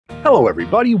Hello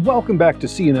everybody, welcome back to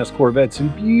C&S Corvettes in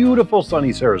beautiful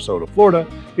sunny Sarasota, Florida.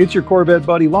 It's your Corvette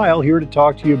buddy Lyle here to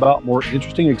talk to you about more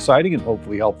interesting, exciting, and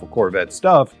hopefully helpful Corvette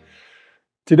stuff.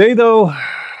 Today though,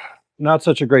 not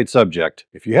such a great subject.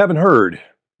 If you haven't heard,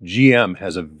 GM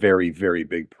has a very, very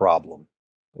big problem.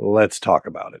 Let's talk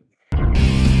about it.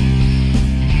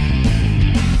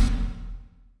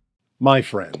 My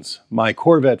friends, my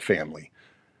Corvette family,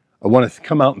 I want to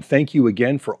come out and thank you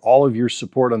again for all of your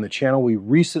support on the channel. We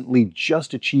recently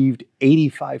just achieved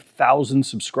 85,000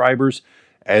 subscribers.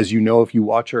 As you know, if you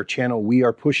watch our channel, we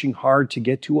are pushing hard to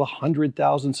get to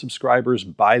 100,000 subscribers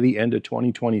by the end of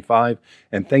 2025.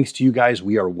 And thanks to you guys,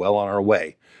 we are well on our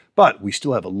way. But we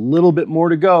still have a little bit more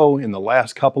to go in the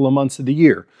last couple of months of the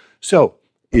year. So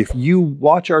if you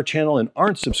watch our channel and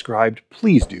aren't subscribed,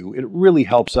 please do. It really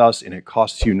helps us and it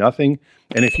costs you nothing.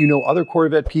 And if you know other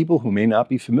Corvette people who may not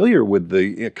be familiar with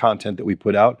the content that we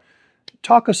put out,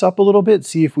 talk us up a little bit,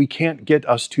 see if we can't get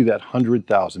us to that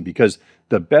 100,000, because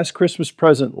the best Christmas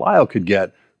present Lyle could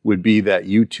get would be that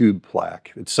YouTube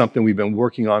plaque. It's something we've been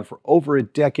working on for over a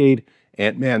decade,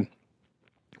 and man,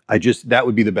 that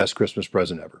would be the best Christmas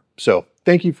present ever. So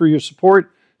thank you for your support.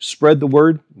 Spread the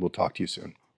word. We'll talk to you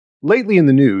soon. Lately in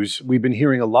the news, we've been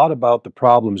hearing a lot about the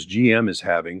problems GM is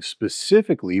having,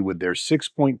 specifically with their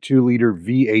 6.2-liter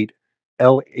V8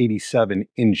 L87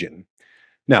 engine.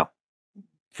 Now,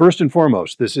 first and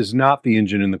foremost, this is not the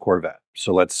engine in the Corvette,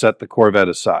 so let's set the Corvette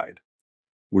aside.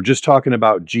 We're just talking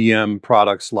about GM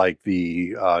products like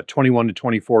the 21 to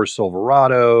 24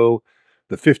 Silverado,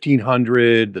 the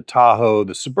 1500, the Tahoe,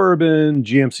 the Suburban,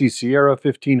 GMC Sierra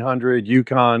 1500,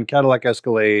 Yukon, Cadillac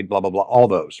Escalade, blah, blah, blah, all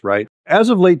those, right? As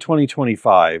of late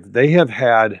 2025, they have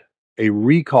had a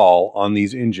recall on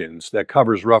these engines that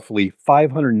covers roughly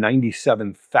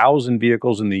 597,000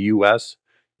 vehicles in the US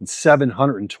and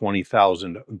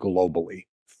 720,000 globally.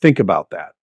 Think about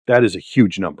that. That is a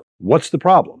huge number. What's the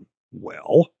problem?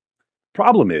 Well,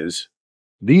 problem is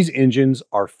these engines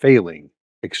are failing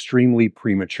extremely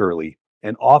prematurely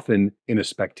and often in a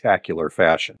spectacular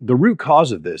fashion. The root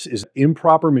cause of this is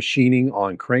improper machining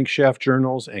on crankshaft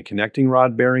journals and connecting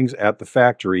rod bearings at the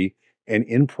factory, and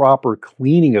improper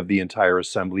cleaning of the entire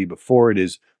assembly before it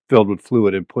is filled with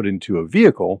fluid and put into a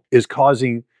vehicle is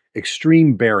causing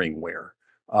extreme bearing wear,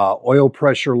 oil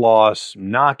pressure loss,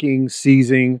 knocking,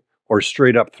 seizing, or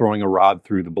straight up throwing a rod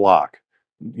through the block.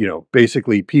 You know,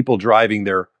 basically people driving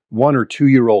their 1 or 2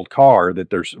 year old car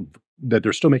that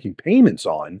they're still making payments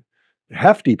on,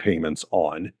 hefty payments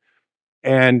on,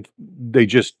 and they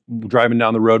just driving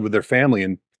down the road with their family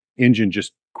and engine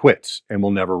just quits and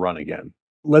will never run again.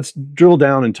 Let's drill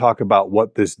down and talk about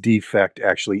what this defect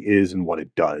actually is and what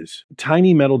it does.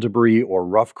 Tiny metal debris or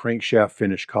rough crankshaft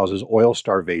finish causes oil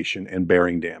starvation and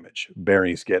bearing damage.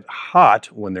 Bearings get hot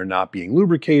when they're not being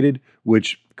lubricated,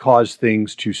 which cause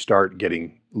things to start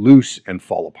getting loose and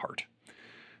fall apart.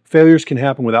 Failures can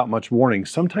happen without much warning,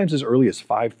 sometimes as early as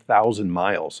 5,000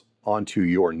 miles onto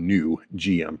your new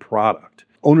GM product.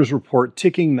 Owners report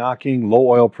ticking, knocking, low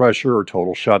oil pressure, or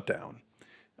total shutdown.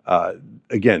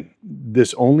 Again,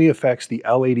 this only affects the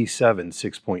L87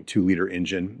 6.2-liter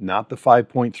engine, not the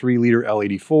 5.3-liter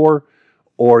L84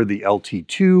 or the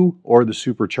LT2 or the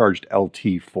supercharged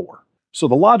LT4. So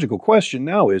the logical question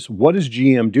now is, what is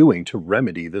GM doing to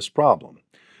remedy this problem?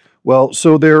 Well,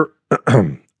 so their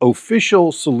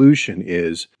official solution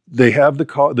is they have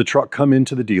the truck come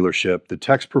into the dealership, the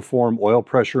techs perform oil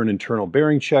pressure and internal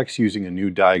bearing checks using a new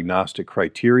diagnostic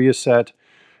criteria set,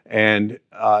 and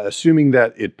assuming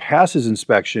that it passes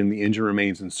inspection, the engine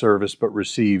remains in service but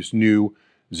receives new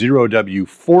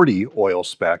 0W40 oil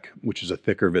spec, which is a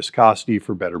thicker viscosity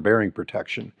for better bearing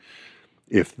protection.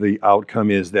 If the outcome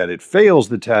is that it fails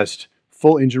the test,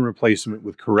 full engine replacement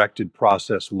with corrected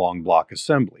process long block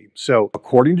assembly. So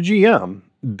according to GM,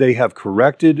 they have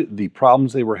corrected the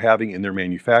problems they were having in their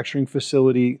manufacturing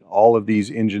facility. All of these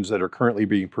engines that are currently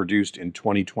being produced in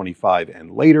 2025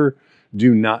 and later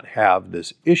do not have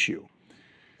this issue.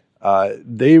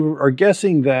 They are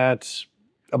guessing that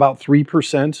about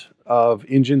 3% of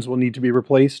engines will need to be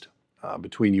replaced.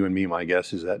 Between you and me, my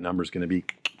guess is that number is going to be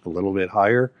a little bit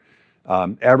higher.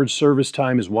 Average service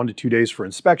time is 1 to 2 days for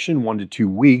inspection, 1 to 2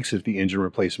 weeks if the engine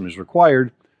replacement is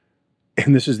required.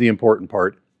 And this is the important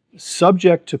part,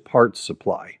 subject to parts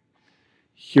supply.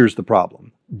 Here's the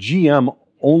problem. GM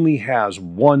only has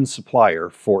one supplier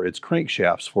for its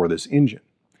crankshafts for this engine.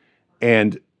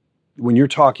 And when you're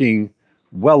talking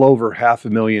well over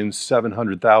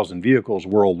 500,700,000 vehicles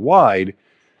worldwide,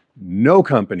 no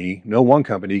one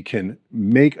company can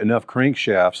make enough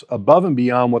crankshafts above and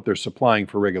beyond what they're supplying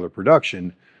for regular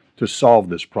production to solve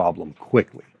this problem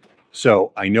quickly.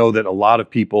 So I know that a lot of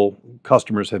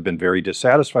customers have been very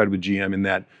dissatisfied with GM in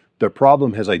that the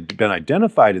problem has been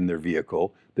identified in their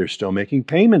vehicle. They're still making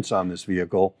payments on this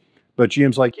vehicle, but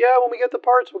GM's like, yeah, when we get the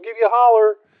parts, we'll give you a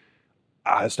holler.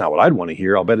 That's not what I'd want to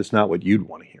hear. I'll bet it's not what you'd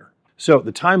want to hear. So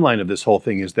the timeline of this whole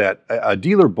thing is that a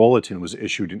dealer bulletin was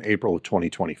issued in April of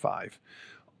 2025.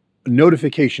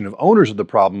 Notification of owners of the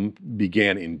problem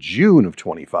began in June of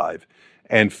 25,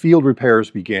 and field repairs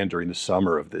began during the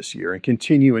summer of this year and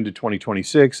continue into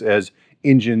 2026 as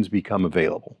engines become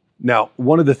available. Now,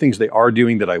 one of the things they are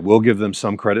doing that I will give them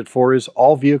some credit for is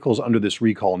all vehicles under this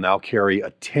recall now carry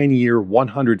a 10-year,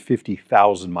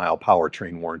 150,000-mile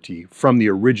powertrain warranty from the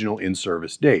original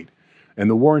in-service date. And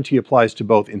the warranty applies to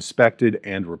both inspected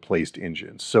and replaced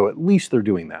engines. So at least they're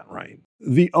doing that right.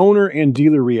 The owner and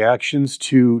dealer reactions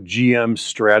to GM's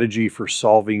strategy for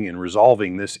solving and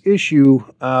resolving this issue,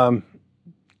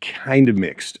 kind of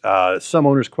mixed. Some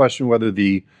owners question whether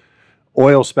the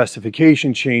oil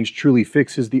specification change truly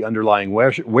fixes the underlying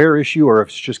wear issue, or if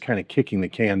it's just kind of kicking the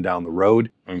can down the road.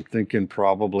 I'm thinking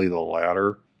probably the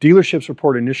latter. Dealerships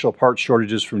report initial part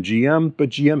shortages from GM, but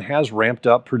GM has ramped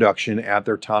up production at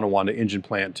their Tonawanda engine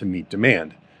plant to meet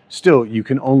demand. Still, you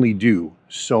can only do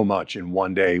so much in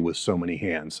one day with so many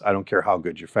hands. I don't care how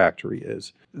good your factory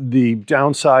is. The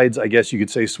downsides, I guess you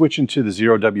could say, switching to the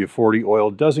 0W40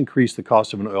 oil does increase the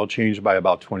cost of an oil change by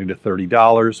about $20 to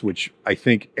 $30, which I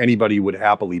think anybody would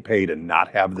happily pay to not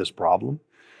have this problem.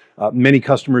 Many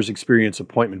customers experience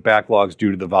appointment backlogs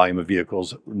due to the volume of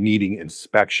vehicles needing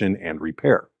inspection and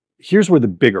repair. Here's where the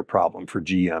bigger problem for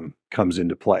GM comes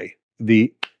into play.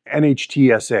 The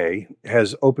NHTSA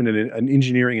has opened an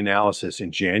engineering analysis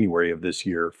in January of this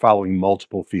year following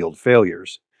multiple field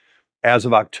failures. As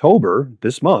of October,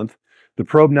 this month, the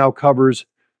probe now covers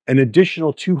an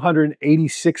additional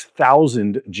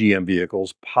 286,000 GM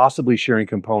vehicles, possibly sharing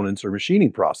components or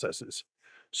machining processes.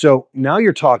 So now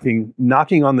you're talking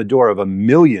knocking on the door of 1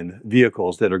 million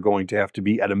vehicles that are going to have to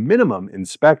be at a minimum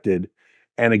inspected,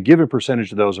 and a given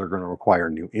percentage of those are going to require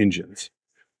new engines.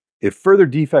 If further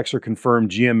defects are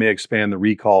confirmed, GM may expand the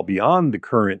recall beyond the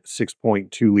current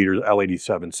 6.2 liter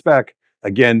L87 spec.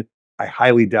 Again, I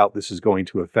highly doubt this is going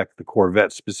to affect the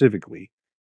Corvette specifically.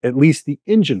 At least the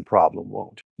engine problem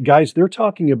won't. Guys, they're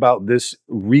talking about this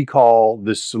recall,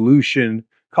 this solution,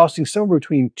 costing somewhere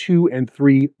between $2 and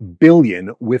 $3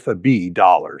 billion with a B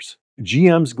dollars.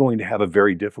 GM's going to have a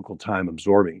very difficult time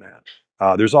absorbing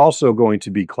that. There's also going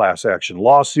to be class action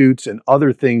lawsuits and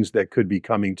other things that could be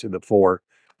coming to the fore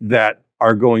that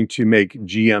are going to make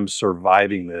GM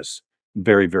surviving this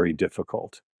very, very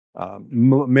difficult.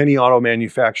 Many auto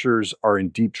manufacturers are in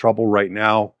deep trouble right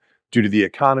now due to the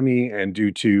economy and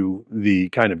due to the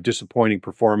kind of disappointing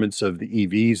performance of the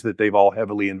EVs that they've all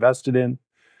heavily invested in.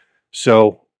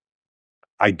 So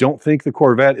I don't think the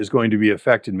Corvette is going to be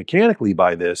affected mechanically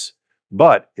by this,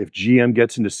 but if GM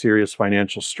gets into serious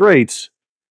financial straits,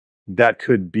 that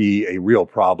could be a real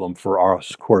problem for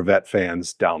us Corvette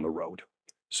fans down the road.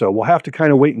 So we'll have to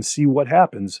kind of wait and see what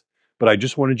happens. But I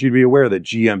just wanted you to be aware that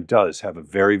GM does have a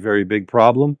very, very big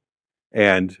problem.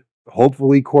 And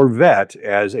hopefully Corvette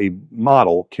as a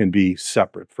model can be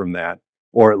separate from that,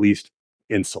 or at least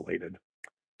insulated.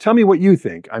 Tell me what you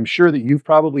think. I'm sure that you've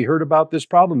probably heard about this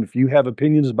problem. If you have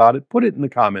opinions about it, put it in the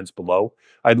comments below.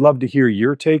 I'd love to hear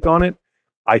your take on it.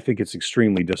 I think it's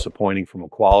extremely disappointing from a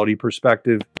quality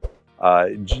perspective.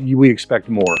 We expect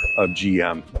more of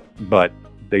GM, but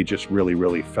they just really,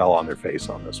 really fell on their face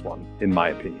on this one, in my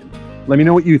opinion. Let me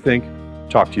know what you think.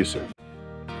 Talk to you soon.